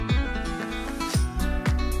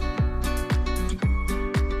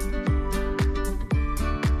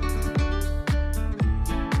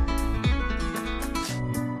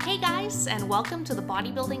welcome to the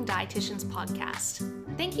Bodybuilding Dietitians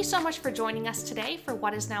Podcast. Thank you so much for joining us today for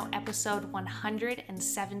what is now episode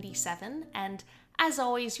 177. And as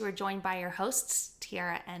always, you are joined by your hosts,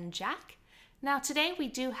 Tiara and Jack. Now today we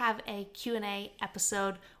do have a Q&A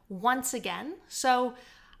episode once again. So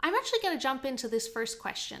I'm actually going to jump into this first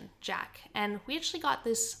question, Jack. And we actually got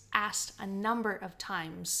this asked a number of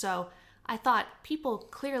times. So I thought people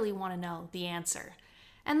clearly want to know the answer.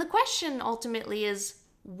 And the question ultimately is,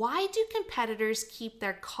 why do competitors keep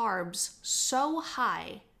their carbs so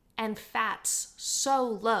high and fats so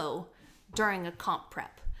low during a comp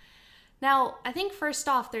prep? Now, I think first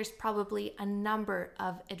off, there's probably a number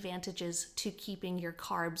of advantages to keeping your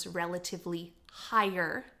carbs relatively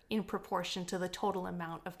higher in proportion to the total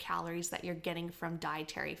amount of calories that you're getting from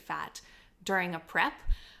dietary fat during a prep.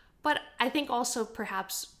 But I think also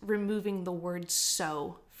perhaps removing the word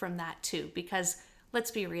 "so" from that too, because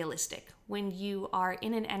let's be realistic. When you are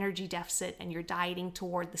in an energy deficit and you're dieting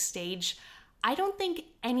toward the stage, I don't think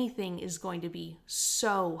anything is going to be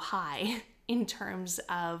so high in terms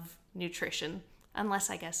of nutrition, unless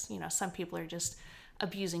I guess, some people are just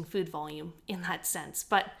abusing food volume in that sense.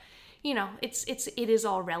 But, it is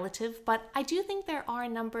all relative. But I do think there are a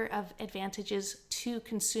number of advantages to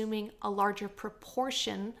consuming a larger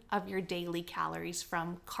proportion of your daily calories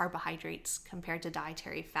from carbohydrates compared to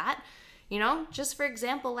dietary fat. Just for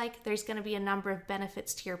example, there's going to be a number of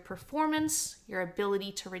benefits to your performance, your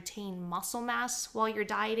ability to retain muscle mass while you're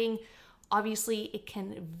dieting. Obviously, it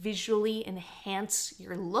can visually enhance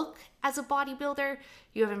your look as a bodybuilder.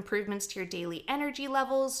 You have improvements to your daily energy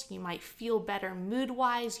levels. You might feel better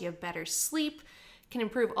mood-wise. You have better sleep. It can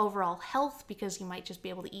improve overall health because you might just be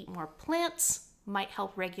able to eat more plants. Might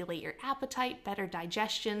help regulate your appetite, better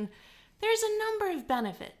digestion. There's a number of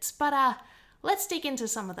benefits, but let's dig into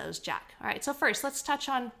some of those, Jack. All right, so first, let's touch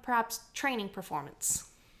on perhaps training performance.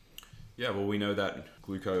 Yeah, well, we know that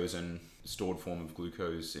glucose and stored form of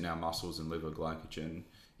glucose in our muscles and liver, glycogen,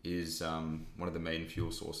 is one of the main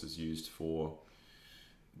fuel sources used for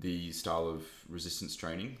the style of resistance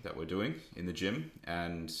training that we're doing in the gym.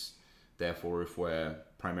 And therefore, if we're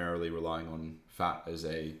primarily relying on fat as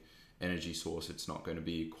a energy source, it's not going to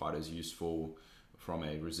be quite as useful from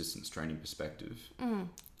a resistance training perspective.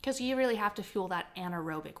 Because you really have to fuel that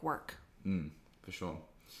anaerobic work. For sure.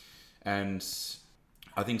 And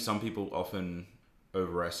I think some people often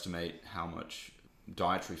overestimate how much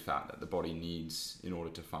dietary fat that the body needs in order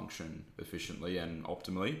to function efficiently and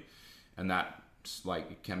optimally. And that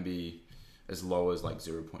it can be as low as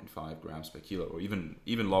 0.5 grams per kilo, or even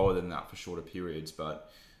lower than that for shorter periods.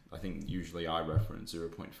 But I think usually I reference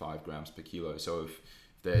 0.5 grams per kilo. So if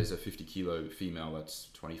there's a 50 kilo female, that's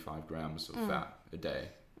 25 grams of fat a day.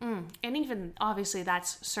 And even, obviously,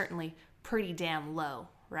 that's certainly pretty damn low,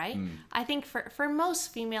 right? I think for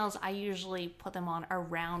most females, I usually put them on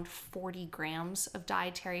around 40 grams of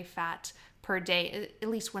dietary fat per day, at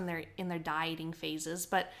least when they're in their dieting phases.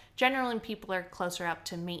 But generally, when people are closer up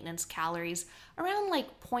to maintenance calories, around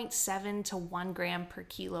 0.7 to 1 gram per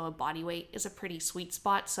kilo of body weight is a pretty sweet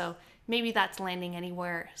spot. So maybe that's landing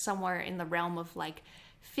somewhere in the realm of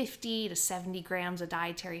 50 to 70 grams of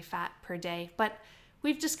dietary fat per day. But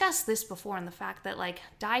we've discussed this before, in the fact that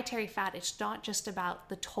dietary fat, it's not just about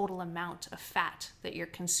the total amount of fat that you're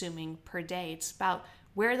consuming per day. It's about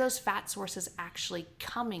where those fat sources actually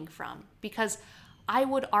coming from. Because I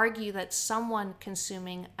would argue that someone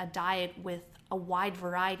consuming a diet with a wide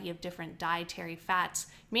variety of different dietary fats,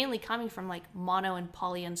 mainly coming from mono and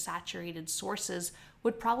polyunsaturated sources,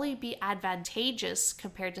 would probably be advantageous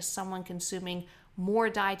compared to someone consuming more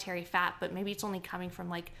dietary fat, but maybe it's only coming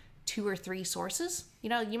from 2 or 3 sources.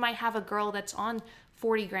 You might have a girl that's on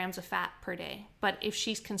 40 grams of fat per day, but if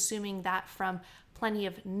she's consuming that from plenty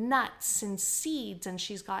of nuts and seeds, and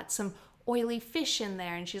she's got some oily fish in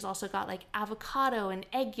there, and she's also got avocado and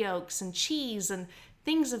egg yolks and cheese and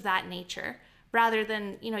things of that nature, rather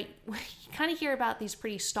than, you kind of hear about these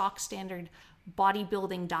pretty stock standard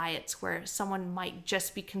bodybuilding diets where someone might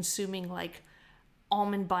just be consuming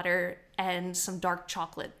almond butter and some dark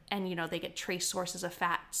chocolate, and they get trace sources of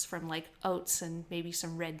fats from oats and maybe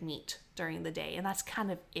some red meat during the day, and that's kind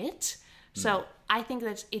of it. So I think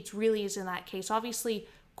that it really is in that case. Obviously,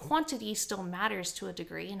 quantity still matters to a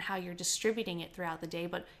degree in how you're distributing it throughout the day,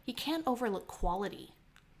 but you can't overlook quality.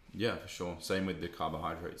 Yeah, for sure. Same with the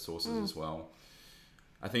carbohydrate sources as well.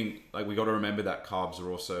 I think we got to remember that carbs are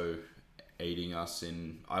also aiding us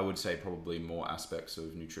in, I would say, probably more aspects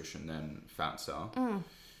of nutrition than fats are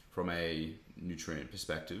from a nutrient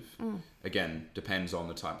perspective. Again, depends on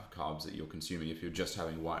the type of carbs that you're consuming. If you're just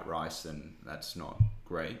having white rice, then that's not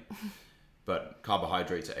great. but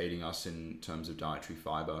carbohydrates are aiding us in terms of dietary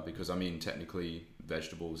fiber, because I mean, technically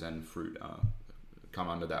vegetables and fruit come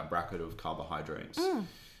under that bracket of carbohydrates.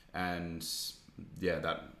 And yeah,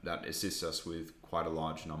 that assists us with quite a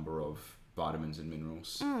large number of vitamins and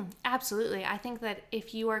minerals. Absolutely. I think that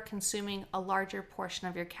if you are consuming a larger portion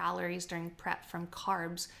of your calories during prep from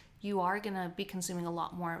carbs, you are going to be consuming a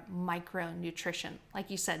lot more micronutrition.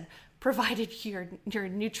 Like you said, provided your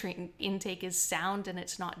nutrient intake is sound and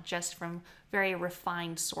it's not just from very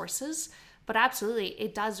refined sources. But absolutely,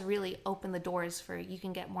 it does really open the doors for you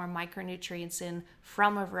can get more micronutrients in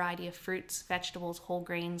from a variety of fruits, vegetables, whole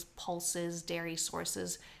grains, pulses, dairy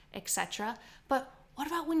sources, etc. But what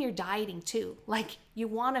about when you're dieting too? Like, you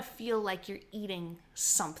want to feel like you're eating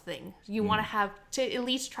something. You want to have to at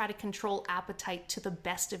least try to control appetite to the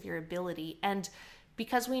best of your ability. And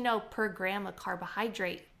because we know per gram of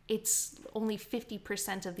carbohydrate, it's only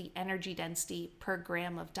 50% of the energy density per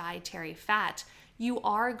gram of dietary fat, you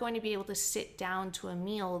are going to be able to sit down to a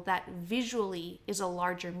meal that visually is a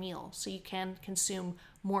larger meal. So you can consume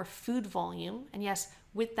more food volume. And yes,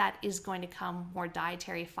 with that is going to come more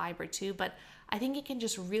dietary fiber too. But I think it can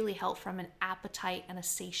just really help from an appetite and a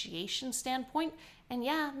satiation standpoint. And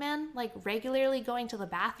yeah, man, like regularly going to the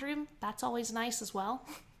bathroom, that's always nice as well.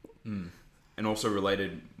 And also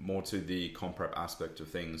related more to the comp prep aspect of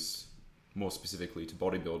things, more specifically to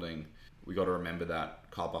bodybuilding, we got to remember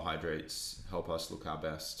that carbohydrates help us look our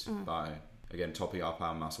best by, again, topping up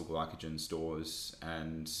our muscle glycogen stores,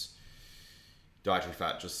 and dietary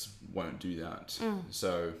fat just won't do that.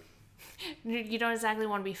 So you don't exactly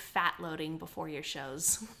want to be fat loading before your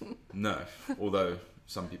shows. No, although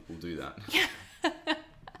some people do that.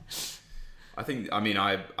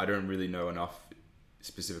 I don't really know enough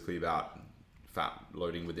specifically about fat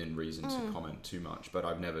loading within reason to comment too much, but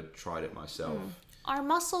I've never tried it myself. Our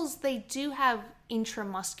muscles, they do have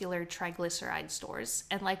intramuscular triglyceride stores,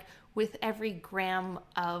 and like with every gram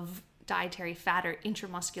of dietary fat or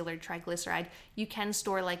intramuscular triglyceride, you can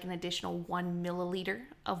store like an additional 1 milliliter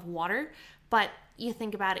of water. But you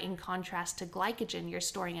think about it in contrast to glycogen, you're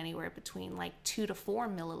storing anywhere between like 2 to 4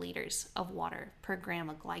 milliliters of water per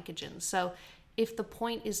gram of glycogen. So if the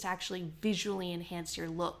point is to actually visually enhance your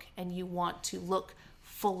look and you want to look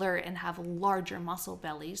fuller and have larger muscle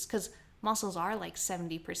bellies, because muscles are like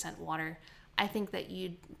 70% water, I think that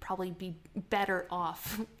you'd probably be better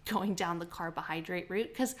off going down the carbohydrate route.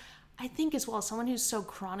 Because I think as well, someone who's so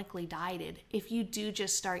chronically dieted, if you do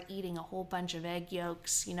just start eating a whole bunch of egg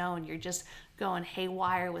yolks, and you're just going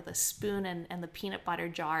haywire with a spoon and the peanut butter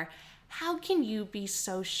jar, how can you be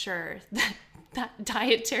so sure that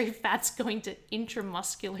dietary fat's going to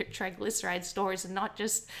intramuscular triglyceride stores and not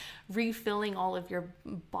just refilling all of your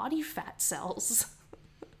body fat cells?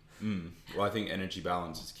 Well, I think energy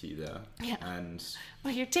balance is key there. Yeah. And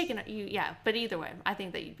well, but either way, I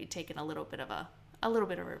think that you'd be taking a little bit of a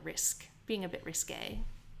risk, being a bit risque.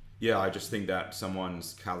 Yeah, I just think that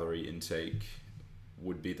someone's calorie intake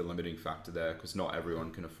would be the limiting factor there, because not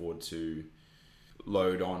everyone can afford to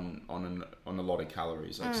load on a lot of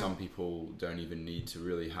calories. Like some people don't even need to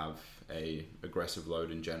really have a aggressive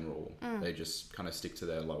load in general. They just kind of stick to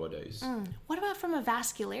their lower days. What about from a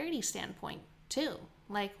vascularity standpoint too?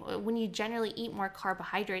 Like when you generally eat more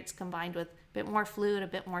carbohydrates combined with a bit more fluid, a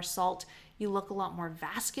bit more salt, you look a lot more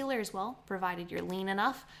vascular as well, provided you're lean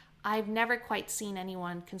enough. I've never quite seen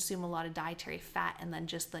anyone consume a lot of dietary fat and then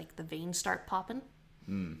just like the veins start popping.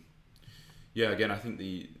 Yeah, again,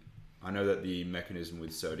 I know that the mechanism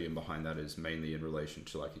with sodium behind that is mainly in relation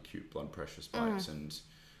to like acute blood pressure spikes, and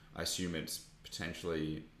I assume it's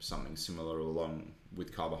potentially something similar along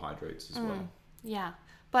with carbohydrates as well. Yeah,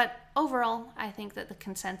 but overall, I think that the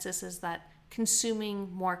consensus is that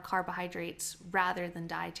consuming more carbohydrates rather than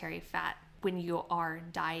dietary fat when you are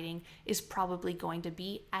dieting is probably going to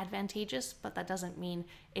be advantageous, but that doesn't mean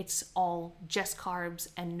it's all just carbs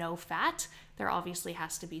and no fat. There obviously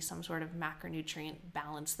has to be some sort of macronutrient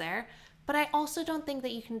balance there. But I also don't think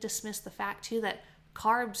that you can dismiss the fact too that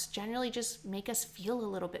carbs generally just make us feel a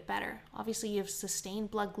little bit better. Obviously, you have sustained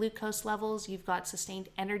blood glucose levels, you've got sustained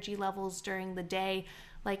energy levels during the day.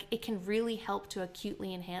 Like, it can really help to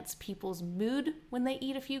acutely enhance people's mood when they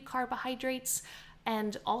eat a few carbohydrates,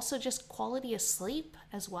 and also just quality of sleep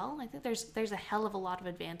as well. I think there's a hell of a lot of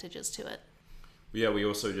advantages to it. Yeah, we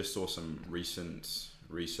also just saw some recent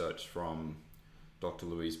research from Dr.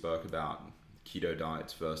 Louise Burke about keto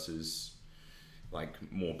diets versus like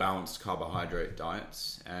more balanced carbohydrate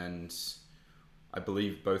diets, and I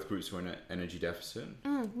believe both groups were in an energy deficit.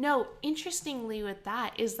 No, interestingly with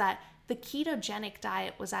that is that the ketogenic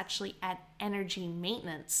diet was actually at energy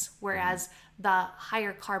maintenance, whereas the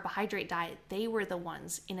higher carbohydrate diet, they were the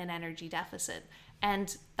ones in an energy deficit.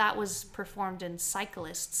 And that was performed in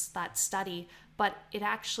cyclists, that study, but it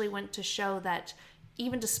actually went to show that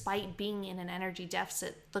even despite being in an energy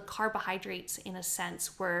deficit, the carbohydrates, in a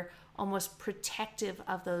sense, were almost protective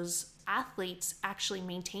of those athletes actually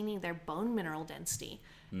maintaining their bone mineral density.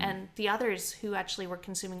 And the others who actually were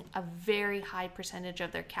consuming a very high percentage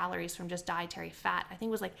of their calories from just dietary fat, I think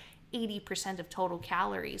it was like 80% of total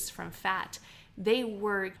calories from fat, they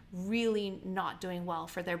were really not doing well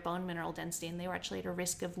for their bone mineral density, and they were actually at a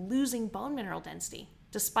risk of losing bone mineral density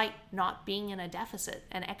despite not being in a deficit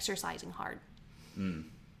and exercising hard.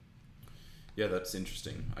 Yeah, that's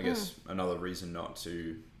interesting. I guess another reason not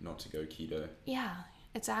to go keto. Yeah,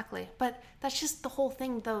 exactly. But that's just the whole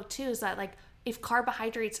thing though too, is that like if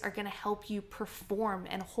carbohydrates are going to help you perform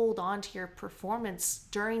and hold on to your performance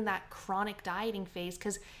during that chronic dieting phase,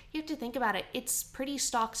 because you have to think about it, it's pretty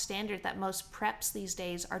stock standard that most preps these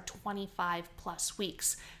days are 25 plus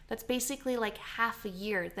weeks. That's basically like half a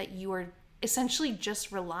year that you are essentially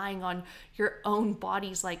just relying on your own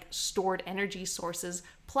body's like stored energy sources,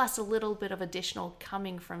 plus a little bit of additional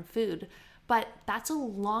coming from food. But that's a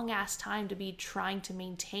long ass time to be trying to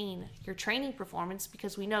maintain your training performance,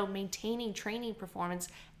 because we know maintaining training performance,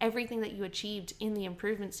 everything that you achieved in the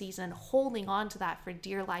improvement season, holding on to that for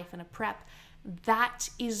dear life in a prep, that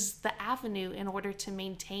is the avenue in order to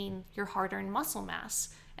maintain your hard-earned muscle mass.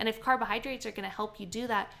 And if carbohydrates are going to help you do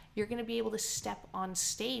that, you're going to be able to step on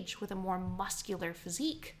stage with a more muscular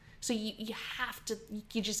physique. So you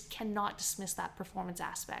just cannot dismiss that performance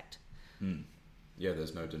aspect. Yeah,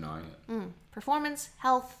 there's no denying it. Performance,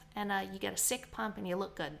 health, and you get a sick pump and you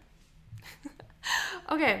look good.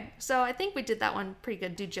 Okay, so I think we did that one pretty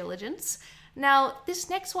good due diligence. Now, this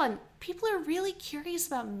next one, people are really curious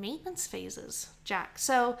about maintenance phases, Jack.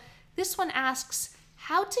 So this one asks,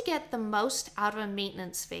 how to get the most out of a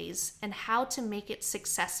maintenance phase and how to make it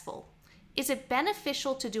successful. Is it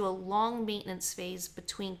beneficial to do a long maintenance phase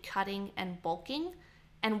between cutting and bulking?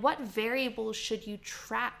 And what variables should you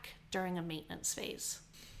track during a maintenance phase?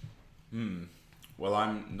 Well,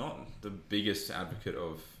 I'm not the biggest advocate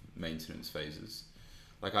of maintenance phases.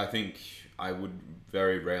 Like, I think I would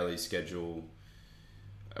very rarely schedule,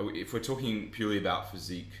 if we're talking purely about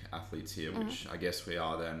physique athletes here, which I guess we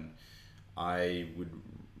are, then I would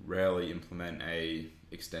rarely implement a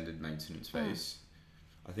extended maintenance phase.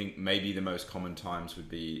 I think maybe the most common times would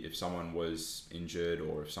be if someone was injured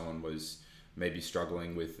or if someone was maybe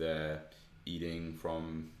struggling with their eating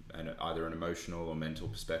from either an emotional or mental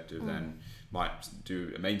perspective, then might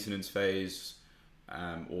do a maintenance phase,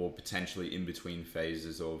 or potentially in between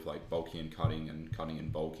phases of like bulking and cutting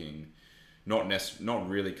and bulking. Not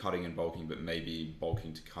really cutting and bulking, but maybe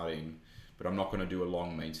bulking to cutting. But I'm not going to do a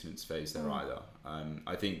long maintenance phase there either.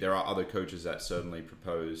 I think there are other coaches that certainly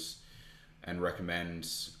propose and recommend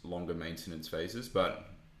longer maintenance phases, but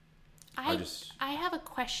I have a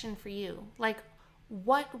question for you. Like,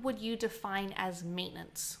 what would you define as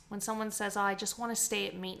maintenance? When someone says, oh, I just want to stay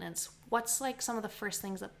at maintenance, what's like some of the first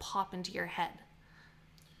things that pop into your head?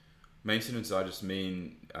 Maintenance,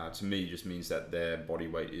 to me, just means that their body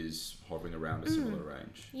weight is hovering around a similar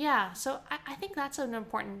range. Yeah, so I think that's an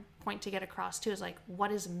important point to get across too, is like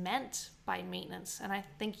what is meant by maintenance. And I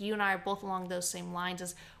think you and I are both along those same lines,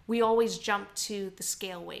 as we always jump to the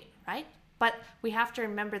scale weight, right? But we have to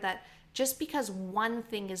remember that just because one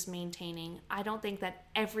thing is maintaining, I don't think that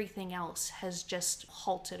everything else has just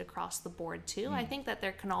halted across the board too. I think that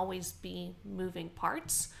there can always be moving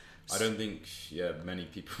parts. I don't think, many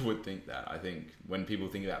people would think that. I think when people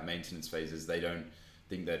think about maintenance phases, they don't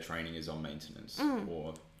think their training is on maintenance,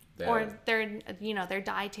 or their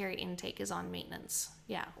dietary intake is on maintenance,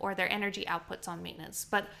 or their energy output's on maintenance.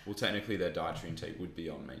 But technically, their dietary intake would be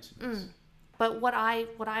on maintenance. But what I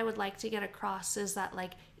would like to get across is that,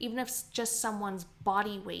 like, even if just someone's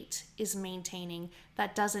body weight is maintaining,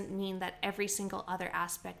 that doesn't mean that every single other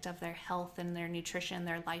aspect of their health and their nutrition,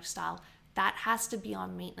 their lifestyle, that has to be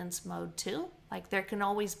on maintenance mode too. Like, there can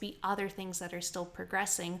always be other things that are still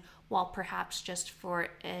progressing, while perhaps just for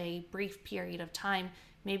a brief period of time,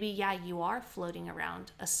 maybe, you are floating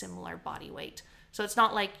around a similar body weight. So it's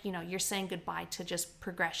not like, you're saying goodbye to just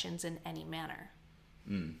progressions in any manner.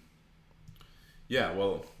 Yeah,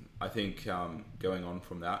 well, I think going on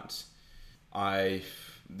from that, the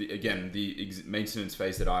maintenance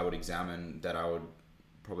phase that I would examine, that I would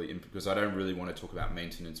probably, because I don't really want to talk about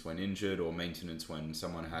maintenance when injured or maintenance when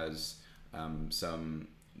someone has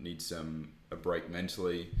needs a break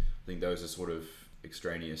mentally. I think those are sort of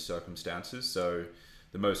extraneous circumstances. So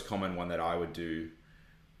the most common one that I would do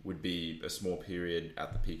would be a small period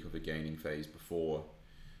at the peak of a gaining phase before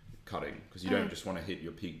cutting, because you don't just want to hit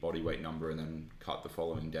your peak body weight number and then cut the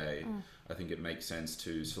following day. I think it makes sense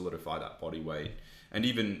to solidify that body weight, and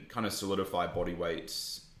even kind of solidify body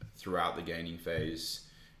weights throughout the gaining phase.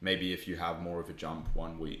 Maybe if you have more of a jump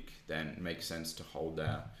 1 week, then it makes sense to hold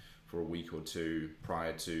there for a week or two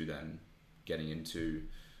prior to then getting into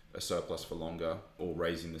a surplus for longer, or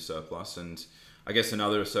raising the surplus. And I guess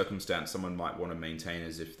another circumstance someone might want to maintain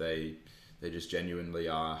is if they just genuinely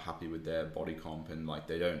are happy with their body comp and like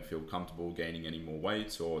they don't feel comfortable gaining any more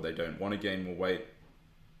weight, or they don't want to gain more weight.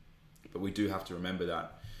 But we do have to remember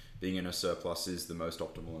that being in a surplus is the most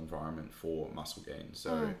optimal environment for muscle gain.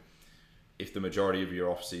 So if the majority of your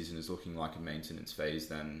off season is looking like a maintenance phase,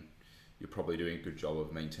 then you're probably doing a good job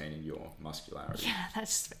of maintaining your muscularity. Yeah,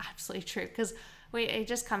 that's absolutely true. Because it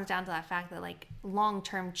just comes down to that fact that like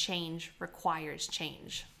long-term change requires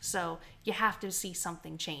change. So you have to see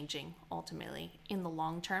something changing ultimately in the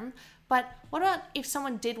long term. But what about if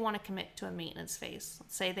someone did want to commit to a maintenance phase?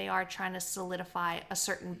 Let's say they are trying to solidify a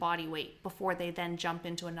certain body weight before they then jump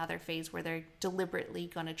into another phase where they're deliberately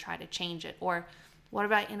going to try to change it. Or what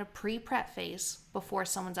about in a pre-prep phase before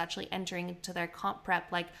someone's actually entering into their comp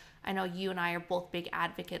prep? Like, I know you and I are both big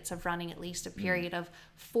advocates of running at least a period of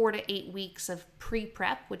 4 to 8 weeks of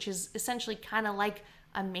pre-prep, which is essentially kind of like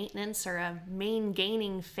a maintenance or a main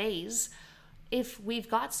gaining phase. If we've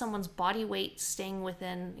got someone's body weight staying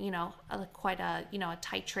within, quite a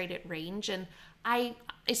titrated range, and I,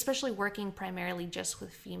 especially working primarily just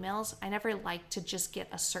with females, I never like to just get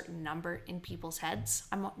a certain number in people's heads.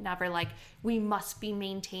 I'm never like, we must be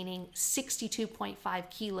maintaining 62.5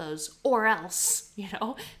 kilos or else,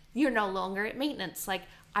 you're no longer at maintenance. Like,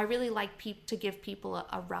 I really like to give people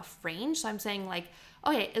a rough range. So I'm saying like,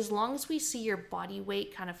 okay, as long as we see your body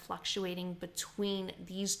weight kind of fluctuating between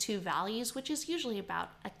these two values, which is usually about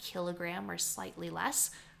a kilogram or slightly less,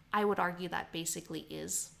 I would argue that basically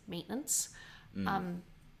is maintenance.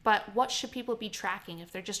 But what should people be tracking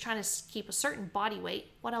if they're just trying to keep a certain body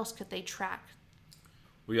weight? What else could they track?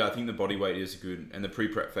 Well, yeah, I think the body weight is good, and the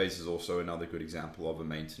pre-prep phase is also another good example of a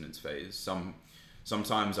maintenance phase.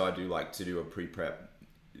 Sometimes I do like to do a pre-prep.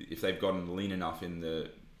 If they've gotten lean enough in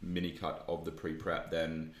the mini cut of the pre-prep,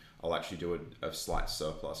 then I'll actually do a slight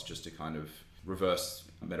surplus just to kind of reverse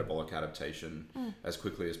metabolic adaptation as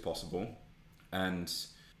quickly as possible. And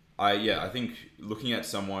I think looking at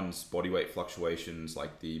someone's body weight fluctuations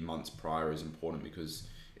like the months prior is important, because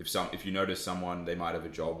if you notice someone, they might have a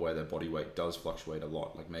job where their body weight does fluctuate a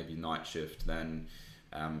lot, like maybe night shift, then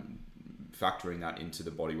factoring that into the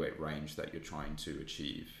body weight range that you're trying to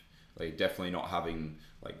achieve. Like, definitely not having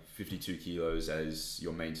like 52 kilos as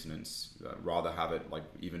your maintenance, rather have it like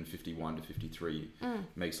even 51 to 53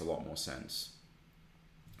 makes a lot more sense.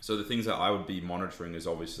 So the things that I would be monitoring is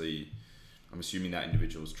obviously, I'm assuming that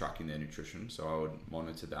individual's tracking their nutrition, so I would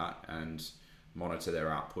monitor that and monitor their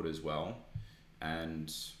output as well,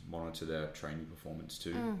 and monitor their training performance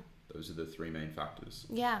too. Those are the three main factors.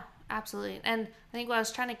 Yeah, absolutely. And I think what I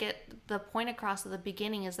was trying to get the point across at the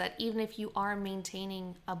beginning is that even if you are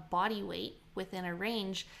maintaining a body weight within a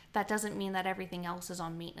range, that doesn't mean that everything else is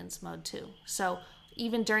on maintenance mode too. So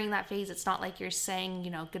even during that phase, it's not like you're saying,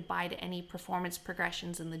 goodbye to any performance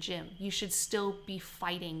progressions in the gym. You should still be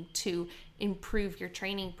fighting to improve your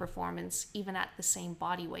training performance even at the same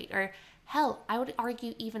body weight. Or hell, I would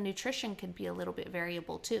argue even nutrition could be a little bit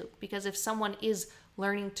variable too, because if someone is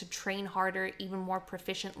learning to train harder, even more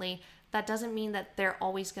proficiently, that doesn't mean that they're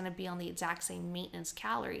always going to be on the exact same maintenance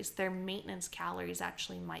calories. Their maintenance calories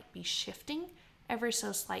actually might be shifting ever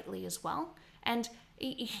so slightly as well. And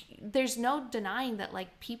there's no denying that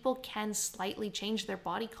like people can slightly change their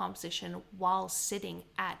body composition while sitting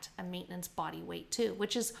at a maintenance body weight too,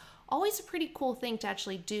 which is always a pretty cool thing to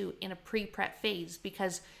actually do in a pre-prep phase,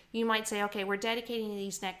 because you might say, okay, we're dedicating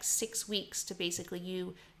these next 6 weeks to basically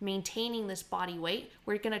you maintaining this body weight.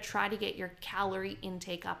 We're going to try to get your calorie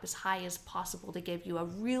intake up as high as possible to give you a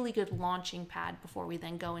really good launching pad before we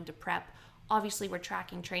then go into prep. Obviously, we're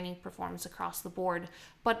tracking training performance across the board,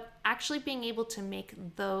 but actually being able to make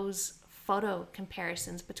those photo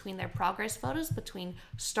comparisons between their progress photos between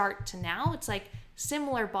start to now, it's like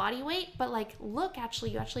similar body weight, but like, look,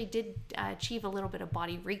 you actually did achieve a little bit of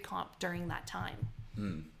body recomp during that time.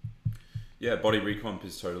 Yeah, body recomp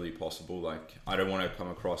is totally possible. Like, I don't want to come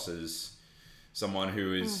across as someone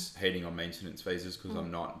who is hating on maintenance phases, because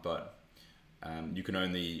I'm not, but you can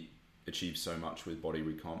only achieve so much with body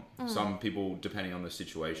recomp. Some people, depending on the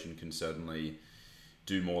situation, can certainly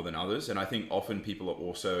do more than others. And I think often people are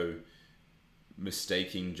also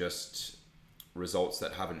mistaking just results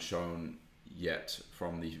that haven't shown yet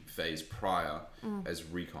from the phase prior as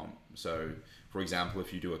recomp. So, for example,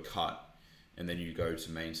 if you do a cut and then you go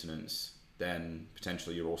to maintenance, then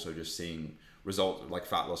potentially you're also just seeing result like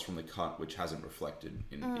fat loss from the cut, which hasn't reflected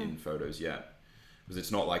in photos yet. Because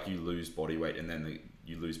it's not like you lose body weight and then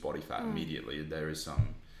you lose body fat immediately. There is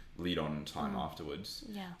some lead on time afterwards.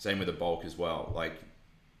 Yeah. Same with the bulk as well. Like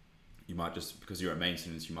you might just, because you're at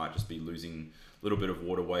maintenance, you might just be losing a little bit of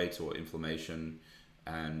water weight or inflammation,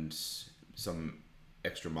 and some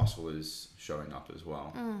extra muscle is showing up as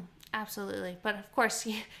well. Absolutely. But of course,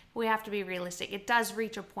 we have to be realistic. It does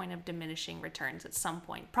reach a point of diminishing returns at some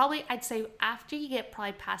point. Probably, I'd say after you get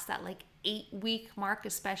probably past that like 8-week mark,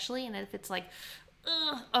 especially. And if it's like,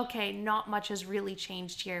 okay, not much has really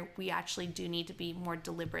changed here, we actually do need to be more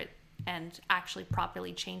deliberate and actually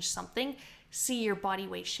properly change something. See your body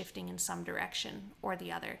weight shifting in some direction or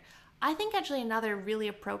the other. I think actually another really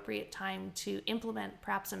appropriate time to implement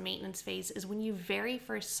perhaps a maintenance phase is when you very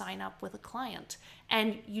first sign up with a client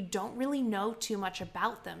and you don't really know too much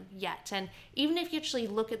about them yet. And even if you actually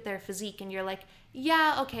look at their physique and you're like,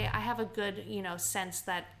 yeah, okay, I have a good, sense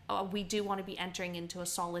that we do want to be entering into a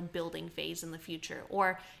solid building phase in the future.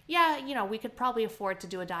 Or, yeah, we could probably afford to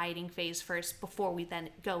do a dieting phase first before we then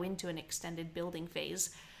go into an extended building phase.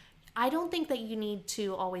 I don't think that you need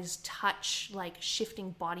to always touch like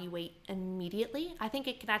shifting body weight immediately. I think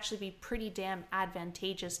it can actually be pretty damn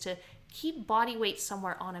advantageous to keep body weight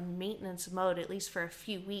somewhere on a maintenance mode, at least for a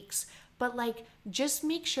few weeks. But like, just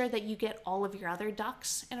make sure that you get all of your other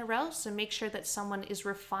ducks in a row. So make sure that someone is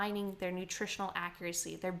refining their nutritional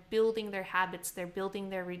accuracy. They're building their habits. They're building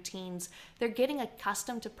their routines. They're getting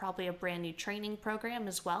accustomed to probably a brand new training program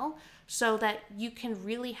as well, so that you can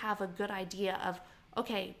really have a good idea of,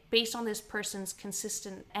 okay, based on this person's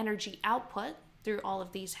consistent energy output through all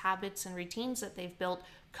of these habits and routines that they've built,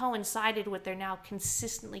 coincided with they're now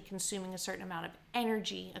consistently consuming a certain amount of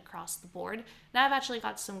energy across the board. Now I've actually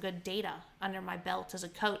got some good data under my belt as a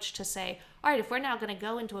coach to say, all right, if we're now going to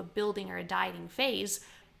go into a building or a dieting phase,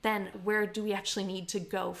 then where do we actually need to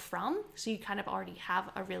go from? So you kind of already have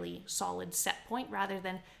a really solid set point rather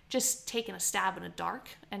than just taking a stab in the dark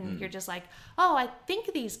and you're just like, oh, I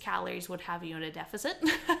think these calories would have you in a deficit.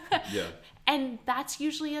 Yeah. And that's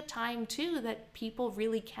usually a time too that people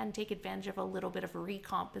really can take advantage of a little bit of a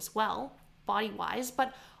recomp as well, body-wise,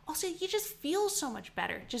 but also you just feel so much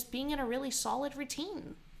better just being in a really solid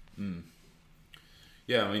routine.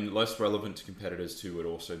 Yeah, I mean, less relevant to competitors too would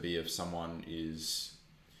also be if someone is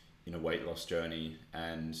in a weight loss journey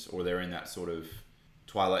or they're in that sort of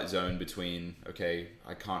twilight zone between, okay,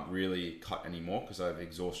 I can't really cut anymore because I've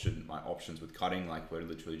exhausted my options with cutting, like we're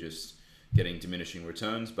literally just getting diminishing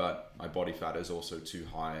returns, but my body fat is also too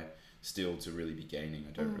high still to really be gaining.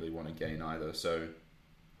 I don't really want to gain either, so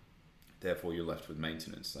therefore you're left with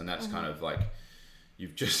maintenance. And that's kind of like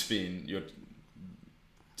your 2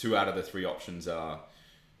 out of the 3 options are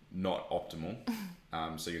not optimal.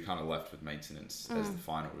 So you're kind of left with maintenance as the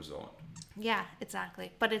final result. Yeah,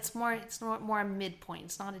 exactly. But it's more a midpoint.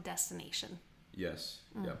 It's not a destination. Yes.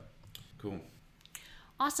 Yeah. Cool.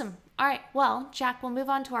 Awesome. All right. Well, Jack, we'll move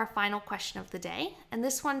on to our final question of the day. And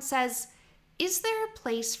this one says, is there a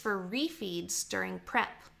place for refeeds during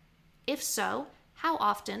prep? If so, how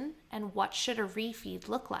often and what should a refeed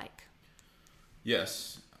look like?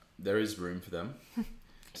 Yes, there is room for them.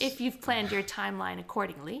 If you've planned your timeline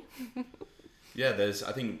accordingly. Yeah,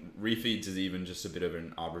 I think refeeds is even just a bit of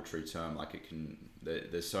an arbitrary term. Like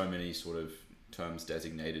there's so many sort of terms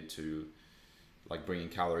designated to like bringing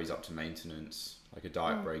calories up to maintenance, like a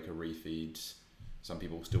diet break, a refeed. Some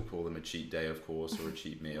people still call them a cheat day, of course, or a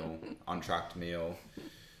cheat meal, untracked meal,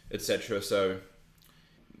 etc. So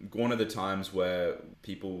one of the times where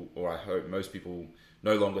people, or I hope most people,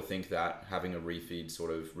 no longer think that having a refeed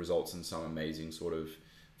sort of results in some amazing sort of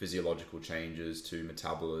physiological changes to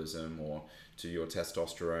metabolism or to your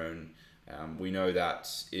testosterone. We know that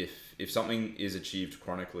if something is achieved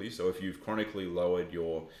chronically, so if you've chronically lowered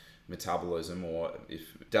your metabolism, or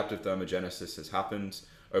if adaptive thermogenesis has happened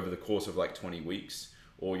over the course of like 20 weeks,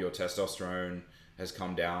 or your testosterone has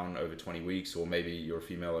come down over 20 weeks, or maybe you're a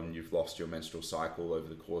female and you've lost your menstrual cycle over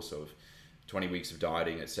the course of 20 weeks of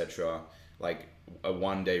dieting, etc., like a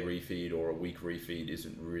 1-day refeed or a week refeed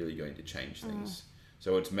isn't really going to change things.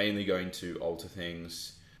 So it's mainly going to alter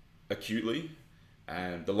things acutely,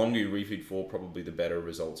 and the longer you refeed for, probably the better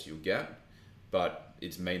results you'll get, but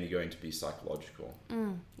it's mainly going to be psychological.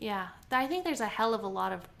 Yeah, I think there's a hell of a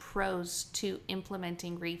lot of pros to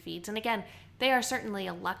implementing refeeds. And again, they are certainly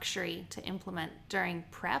a luxury to implement during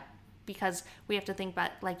prep because we have to think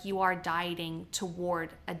about, like, you are dieting toward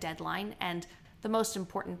a deadline, and the most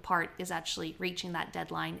important part is actually reaching that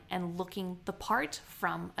deadline and looking the part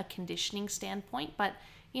from a conditioning standpoint. But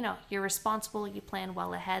you're responsible, you plan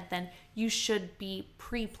well ahead, then you should be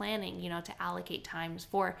pre-planning, to allocate times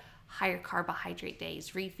for higher carbohydrate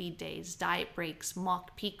days, refeed days, diet breaks,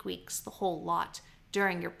 mock peak weeks, the whole lot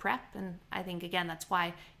during your prep. And I think, again, that's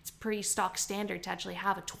why it's pretty stock standard to actually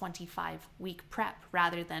have a 25-week prep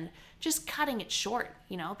rather than just cutting it short,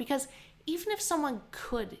 because even if someone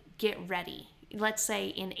could get ready, let's say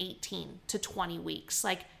in 18 to 20 weeks,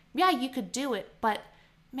 you could do it, but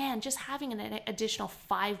man, just having an additional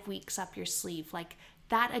 5 weeks up your sleeve,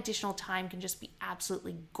 that additional time can just be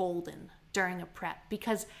absolutely golden during a prep,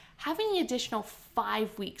 because having the additional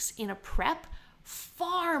 5 weeks in a prep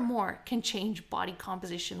far more can change body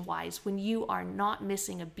composition wise when you are not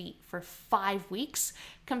missing a beat for 5 weeks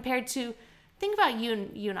compared to, think about you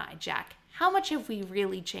and I, Jack. How much have we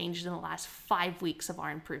really changed in the last 5 weeks of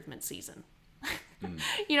our improvement season?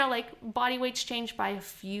 Body weight's changed by a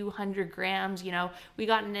few hundred grams. We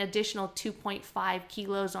got an additional 2.5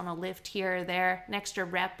 kilos on a lift here or there, an extra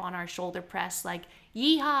rep on our shoulder press.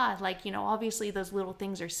 Yeehaw! Obviously those little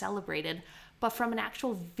things are celebrated. But from an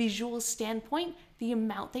actual visual standpoint, the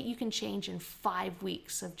amount that you can change in 5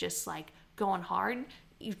 weeks of just going hard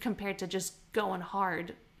compared to just going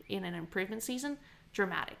hard in an improvement season,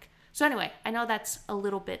 dramatic. So anyway, I know that's a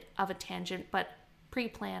little bit of a tangent, but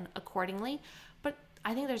pre-plan accordingly. But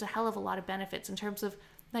I think there's a hell of a lot of benefits in terms of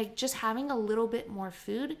just having a little bit more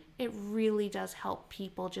food. It really does help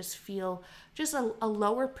people just feel just a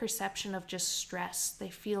lower perception of just stress. They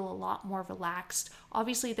feel a lot more relaxed.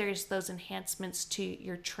 Obviously, there's those enhancements to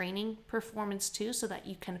your training performance too, so that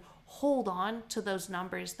you can hold on to those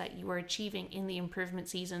numbers that you are achieving in the improvement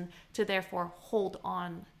season to therefore hold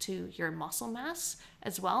on to your muscle mass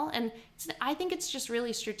as well. And I think it's just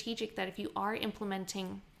really strategic that if you are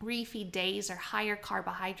implementing refeed days or higher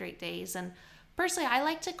carbohydrate days, and personally, I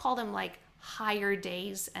like to call them higher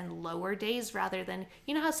days and lower days rather than,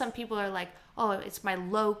 how some people are like, oh, it's my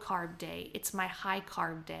low carb day, it's my high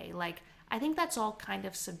carb day. I think that's all kind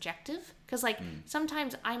of subjective because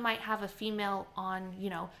sometimes I might have a female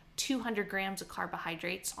on, 200 grams of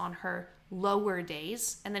carbohydrates on her lower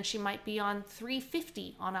days, and then she might be on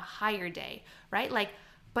 350 on a higher day, right?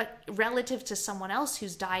 But relative to someone else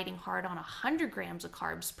who's dieting hard on 100 grams of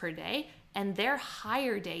carbs per day, and their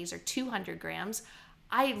higher days are 200 grams,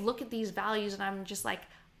 I look at these values and I'm just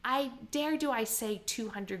do I say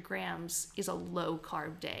 200 grams is a low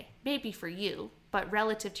carb day? Maybe for you, but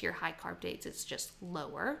relative to your high carb days, it's just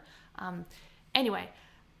lower. Anyway,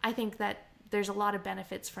 I think that there's a lot of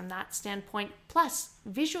benefits from that standpoint. Plus,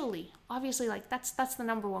 visually, obviously, that's the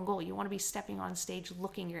number one goal. You want to be stepping on stage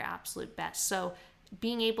looking your absolute best. So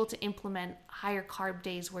being able to implement higher carb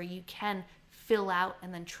days where you can fill out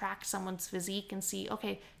and then track someone's physique and see,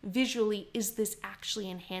 okay, visually, is this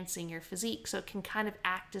actually enhancing your physique? So it can kind of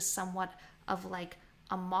act as somewhat of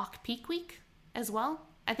a mock peak week as well.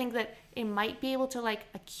 I think that it might be able to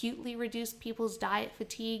acutely reduce people's diet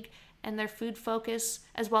fatigue and their food focus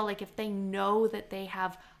as well. If they know that they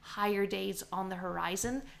have higher days on the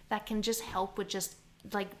horizon, that can just help with just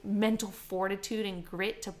mental fortitude and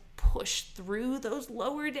grit to push through those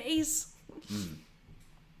lower days.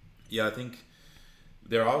 Yeah, I think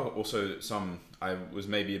there are also some, I was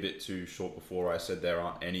maybe a bit too short before I said there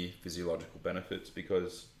aren't any physiological benefits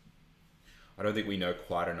because I don't think we know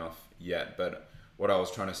quite enough yet. But what I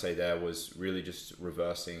was trying to say there was really just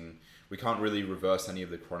reversing. We can't really reverse any of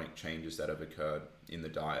the chronic changes that have occurred in the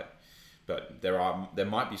diet, but there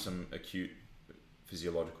might be some acute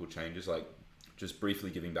physiological changes, just briefly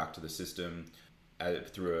giving back to the system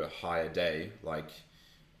through a higher day.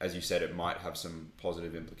 As you said, it might have some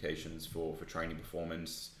positive implications for training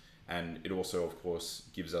performance. And it also, of course,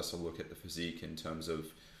 gives us a look at the physique in terms of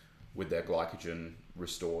with their glycogen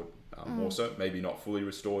restored more so, maybe not fully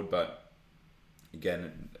restored, but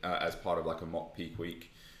again, as part of a mock peak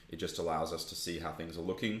week, it just allows us to see how things are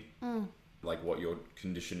looking, what your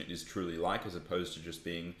condition is truly like, as opposed to just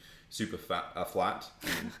being super flat.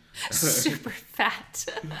 Super fat.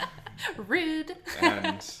 Rude.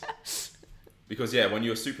 And because, when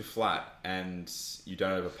you're super flat and you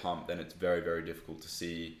don't have a pump, then it's very, very difficult to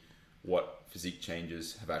see what physique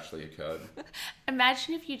changes have actually occurred.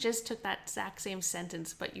 Imagine if you just took that exact same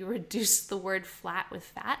sentence, but you reduced the word flat with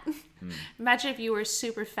fat. Imagine if you were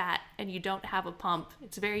super fat and you don't have a pump.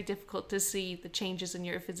 It's very difficult to see the changes in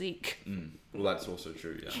your physique. Well, that's also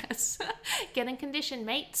true, yeah. Yes. Get in condition,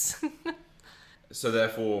 mates. So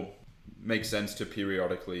therefore, makes sense to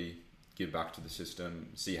periodically give back to the system,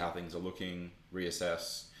 see how things are looking,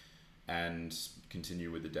 reassess, and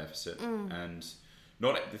continue with the deficit. And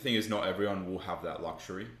the thing is, not everyone will have that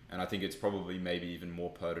luxury, and I think it's probably maybe even more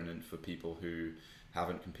pertinent for people who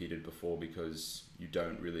haven't competed before, because you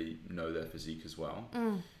don't really know their physique as well.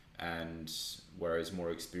 And whereas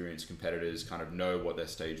more experienced competitors kind of know what their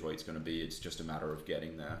stage weight's going to be, it's just a matter of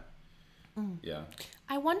getting there. Yeah.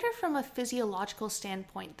 I wonder from a physiological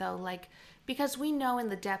standpoint though, like, because we know in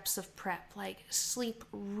the depths of prep, like, sleep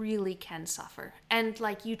really can suffer, and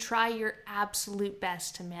like, you try your absolute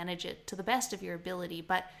best to manage it to the best of your ability,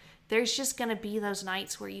 but there's just going to be those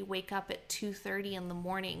nights where you wake up at 2:30 in the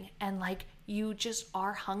morning and like, you just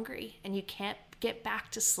are hungry and you can't get back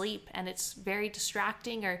to sleep, and it's very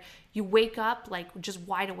distracting, or you wake up like just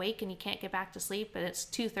wide awake and you can't get back to sleep, and it's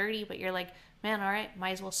 2:30, but you're like, man, all right,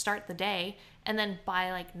 might as well start the day. And then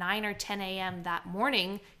by like 9 or 10 a.m. that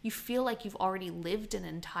morning, you feel like you've already lived an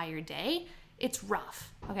entire day. It's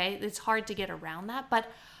rough, okay? It's hard to get around that,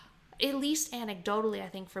 but at least anecdotally, I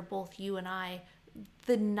think for both you and I,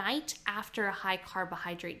 the night after a high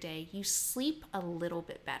carbohydrate day, you sleep a little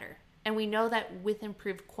bit better. And we know that with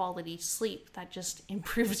improved quality sleep, that just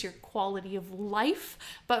improves your quality of life.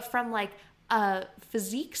 But from like a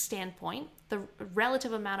physique standpoint, the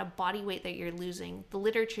relative amount of body weight that you're losing, the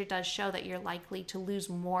literature does show that you're likely to lose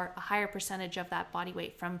a higher percentage of that body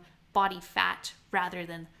weight from body fat rather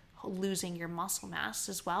than losing your muscle mass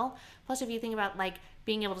as well. Plus, if you think about like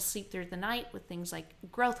being able to sleep through the night with things like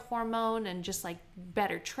growth hormone and just like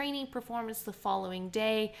better training performance the following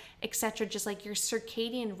day, etc., just like your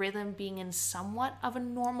circadian rhythm being in somewhat of a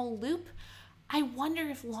normal loop, I wonder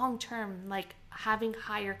if long term, like having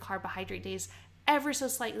higher carbohydrate days, ever so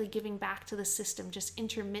slightly giving back to the system just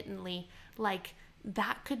intermittently, like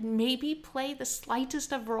that could maybe play the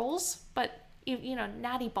slightest of roles. But you know,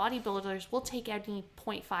 natty bodybuilders will take any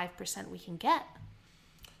 0.5% we can get.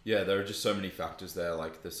 Yeah, there are just so many factors there,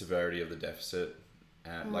 like the severity of the deficit.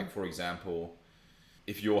 And like, for example,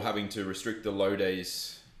 if you're having to restrict the low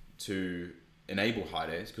days to enable high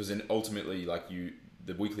days, because then ultimately like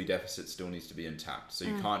the weekly deficit still needs to be intact. So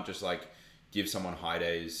you can't just like give someone high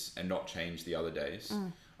days and not change the other days,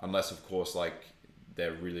 unless of course like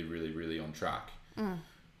they're really, really, really on track.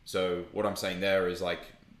 So what I'm saying there is like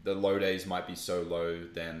the low days might be so low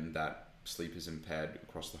then that sleep is impaired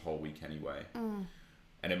across the whole week anyway.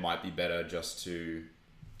 And it might be better just to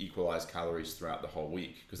equalize calories throughout the whole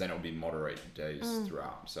week, because then it'll be moderate days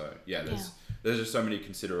throughout. So yeah, there's just so many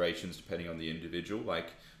considerations depending on the individual. Like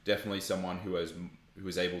definitely someone who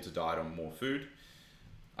is able to diet on more food,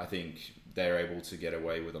 I think they're able to get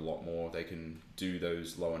away with a lot more. They can do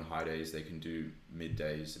those low and high days, they can do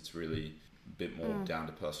middays. It's really a bit more down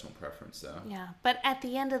to personal preference there. Yeah, but at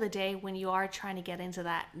the end of the day, when you are trying to get into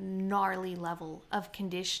that gnarly level of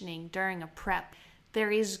conditioning during a prep,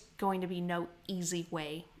 there is going to be no easy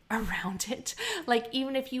way around it. Like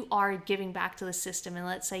even if you are giving back to the system, and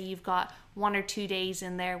let's say you've got 1 or 2 days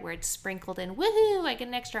in there where it's sprinkled in, woohoo, I get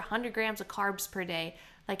an extra 100 grams of carbs per day.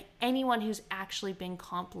 Like anyone who's actually been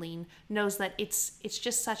comp lean knows that it's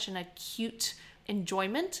just such an acute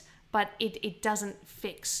enjoyment, but it doesn't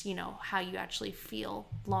fix, you know, how you actually feel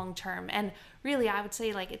long term. And really, I would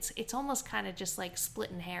say like it's almost kind of just like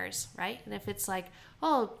splitting hairs, right? And if it's like,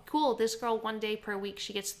 oh, cool, this girl 1 day per week,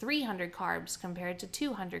 she gets 300 carbs compared to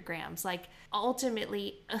 200 grams. Like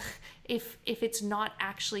ultimately, if it's not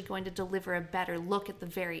actually going to deliver a better look at the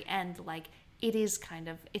very end, like it is kind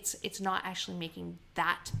of, it's not actually making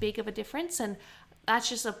that big of a difference. And that's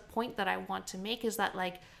just a point that I want to make, is that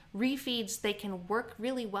like refeeds, they can work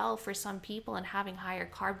really well for some people and having higher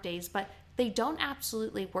carb days, but they don't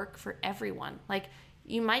absolutely work for everyone. Like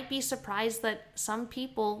you might be surprised that some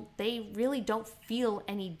people, they really don't feel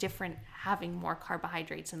any different having more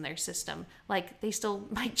carbohydrates in their system. Like they still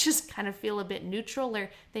might just kind of feel a bit neutral, or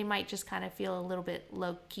they might just kind of feel a little bit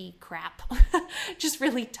low-key crap, just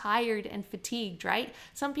really tired and fatigued, right?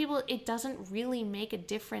 Some people, it doesn't really make a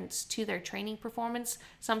difference to their training performance.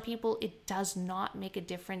 Some people, it does not make a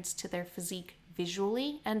difference to their physique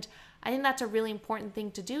visually. And I think that's a really important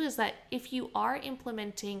thing to do, is that if you are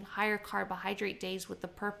implementing higher carbohydrate days with the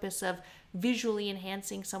purpose of visually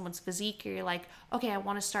enhancing someone's physique, or you're like, okay, I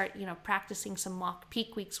want to start, you know, practicing some mock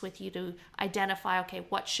peak weeks with you to identify, okay,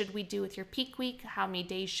 what should we do with your peak week? How many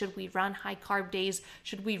days should we run high carb days?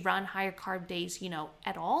 Should we run higher carb days, you know,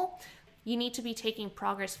 at all? You need to be taking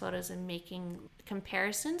progress photos and making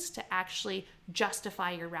comparisons to actually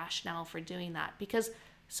justify your rationale for doing that, because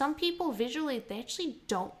some people visually, they actually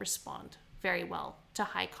don't respond very well to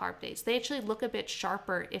high carb days. They actually look a bit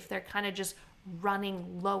sharper if they're kind of just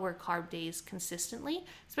running lower carb days consistently,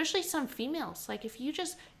 especially some females. Like if you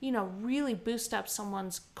just, really boost up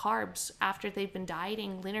someone's carbs after they've been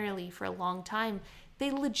dieting linearly for a long time,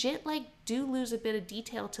 they legit do lose a bit of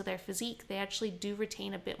detail to their physique. They actually do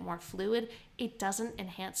retain a bit more fluid. It doesn't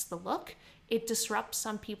enhance the look. It disrupts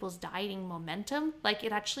some people's dieting momentum.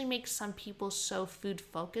 It actually makes some people so food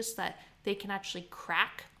focused that they can actually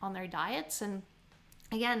crack on their diets. And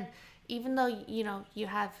again, even though, you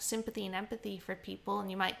have sympathy and empathy for people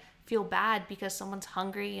and you might feel bad because someone's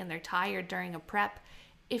hungry and they're tired during a prep,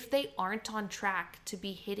 if they aren't on track to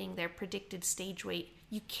be hitting their predicted stage weight,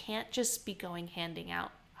 you can't just be handing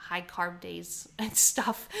out high carb days and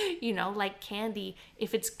stuff, like candy,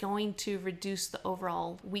 if it's going to reduce the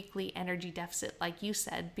overall weekly energy deficit, like you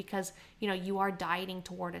said, because, you are dieting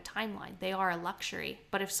toward a timeline. They are a luxury.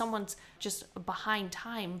 But if someone's just behind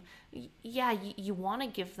time, yeah, you want to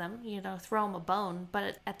give them, throw them a bone.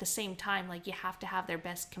 But at the same time, you have to have their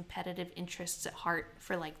best competitive interests at heart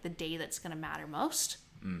for the day that's going to matter most.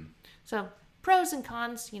 So pros and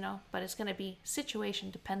cons, but it's going to be situation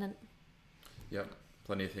dependent. Yep.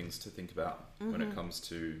 Plenty of things to think about when it comes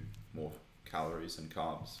to more calories and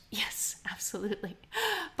carbs. Yes, absolutely.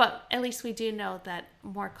 But at least we do know that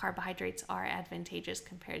more carbohydrates are advantageous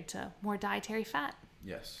compared to more dietary fat.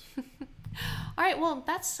 Yes. All right, well,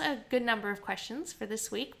 that's a good number of questions for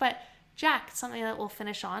this week. But Jack, something that we'll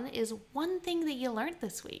finish on is one thing that you learned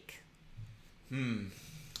this week.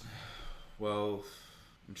 Well,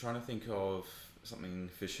 I'm trying to think of something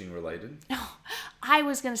fishing related. Oh, I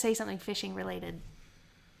was going to say something fishing related.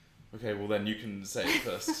 Okay, well then you can say it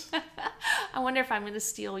first. I wonder if I'm going to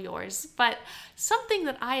steal yours. But something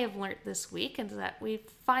that I have learned this week, and that we've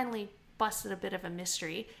finally busted a bit of a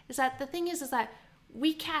mystery, is that the thing is that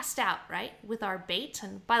we cast out, right, with our bait.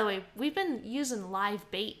 And by the way, we've been using live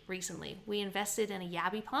bait recently. We invested in a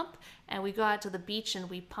yabby pump, and we go out to the beach and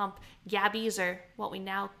we pump yabbies, or what we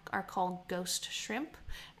now are called ghost shrimp,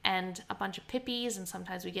 and a bunch of pippies, and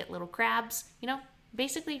sometimes we get little crabs,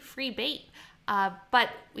 basically free bait.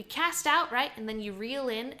 But we cast out, right? And then you reel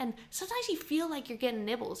in, and sometimes you feel like you're getting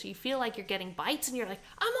nibbles. You feel like you're getting bites, and you're like,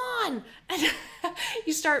 I'm on! And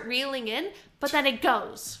you start reeling in, but then it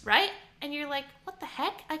goes, right? And you're like, what the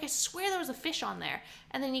heck? I swear there was a fish on there.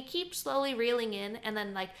 And then you keep slowly reeling in, and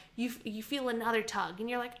then you feel another tug, and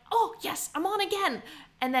you're like, oh, yes, I'm on again.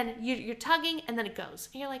 And then you're tugging, and then it goes.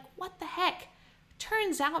 And you're like, what the heck?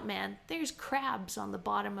 Turns out, man, there's crabs on the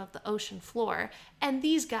bottom of the ocean floor, and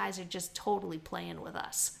these guys are just totally playing with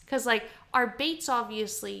us. Because, our bait's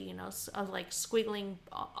obviously, squiggling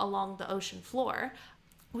along the ocean floor.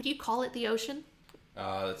 What do you call it, the ocean?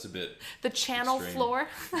 That's a bit the channel extreme. Floor.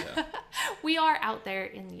 Yeah. We are out there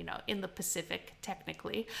in the Pacific,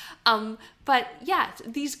 technically. But yeah,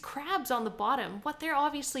 these crabs on the bottom, what they're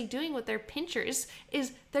obviously doing with their pinchers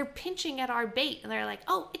is they're pinching at our bait, and they're like,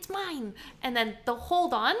 oh, it's mine. And then they'll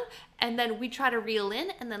hold on, and then we try to reel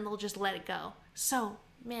in, and then they'll just let it go. So,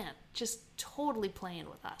 man, just totally playing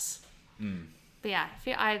with us. But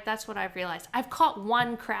yeah, that's what I've realized. I've caught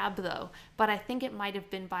one crab, though, but I think it might have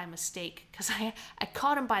been by mistake, because I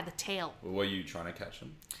caught him by the tail. Well, were you trying to catch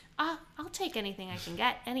him? I'll take anything I can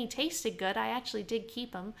get. And he tasted good. I actually did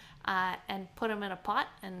keep him and put him in a pot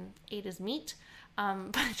and ate his meat.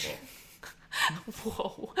 But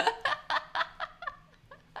whoa.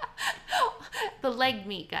 The leg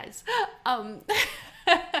meat, guys.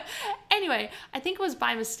 Anyway, I think it was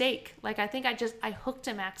by mistake. I think I hooked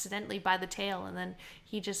him accidentally by the tail, and then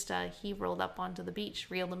he rolled up onto the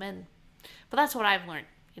beach, reeled him in. But that's what I've learned,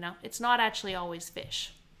 It's not actually always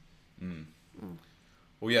fish.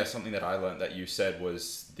 Well, yeah, something that I learned that you said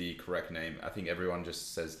was the correct name. I think everyone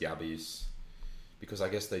just says yabbies because I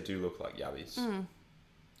guess they do look like yabbies.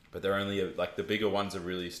 But they're only, the bigger ones are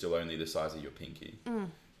really still only the size of your pinky.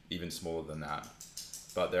 Even smaller than that.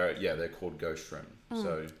 But they're called ghost shrimp.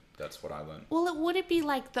 So that's what I learned. Well, would it be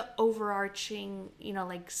the overarching,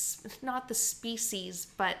 not the species,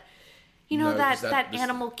 but No, that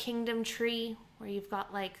animal kingdom tree where you've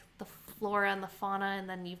got the flora and the fauna, and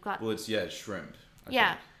then you've got... Well, it's shrimp. I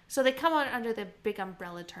think. So they come out under the big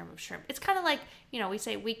umbrella term of shrimp. It's kind of like, we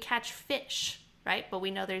say we catch fish, right? But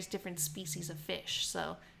we know there's different species of fish.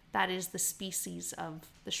 So that is the species of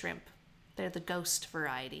the shrimp. They're the ghost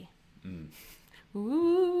variety.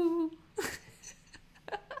 Ooh.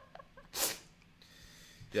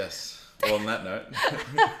 Yes. Well, on that note.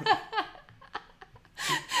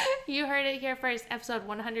 You heard it here first. Episode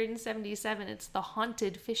 177. It's the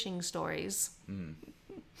haunted fishing stories.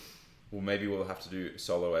 Well, maybe we'll have to do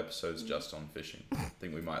solo episodes just on fishing. I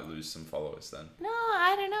think we might lose some followers then. No,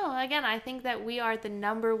 I don't know. Again, I think that we are the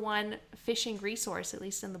number one fishing resource, at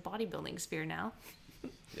least in the bodybuilding sphere now.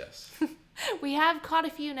 Yes. We have caught a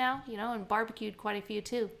few now, and barbecued quite a few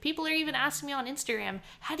too. People are even asking me on Instagram,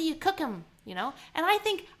 how do you cook them, And I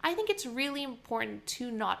think it's really important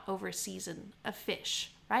to not over-season a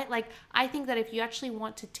fish, right? Like, I think that if you actually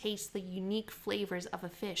want to taste the unique flavors of a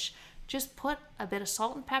fish, just put a bit of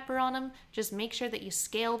salt and pepper on them. Just make sure that you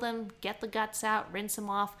scale them, get the guts out, rinse them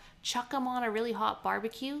off, chuck them on a really hot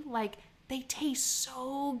barbecue. Like, they taste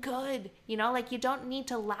so good, like you don't need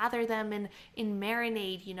to lather them in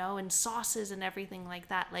marinade, and sauces and everything like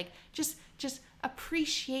that. Like, just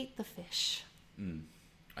appreciate the fish.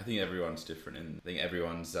 I think everyone's different, and I think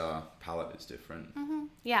everyone's palate is different. Mm-hmm.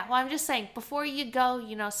 Yeah, well, I'm just saying, before you go,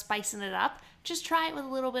 spicing it up, just try it with a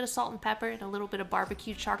little bit of salt and pepper and a little bit of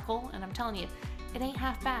barbecue charcoal, and I'm telling you, it ain't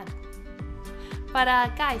half bad. But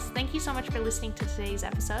guys, thank you so much for listening to today's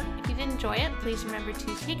episode. If you did enjoy it, please remember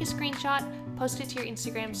to take a screenshot, post it to your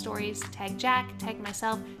Instagram stories, tag Jack, tag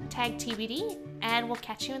myself, tag TBD, and we'll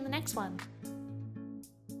catch you in the next one.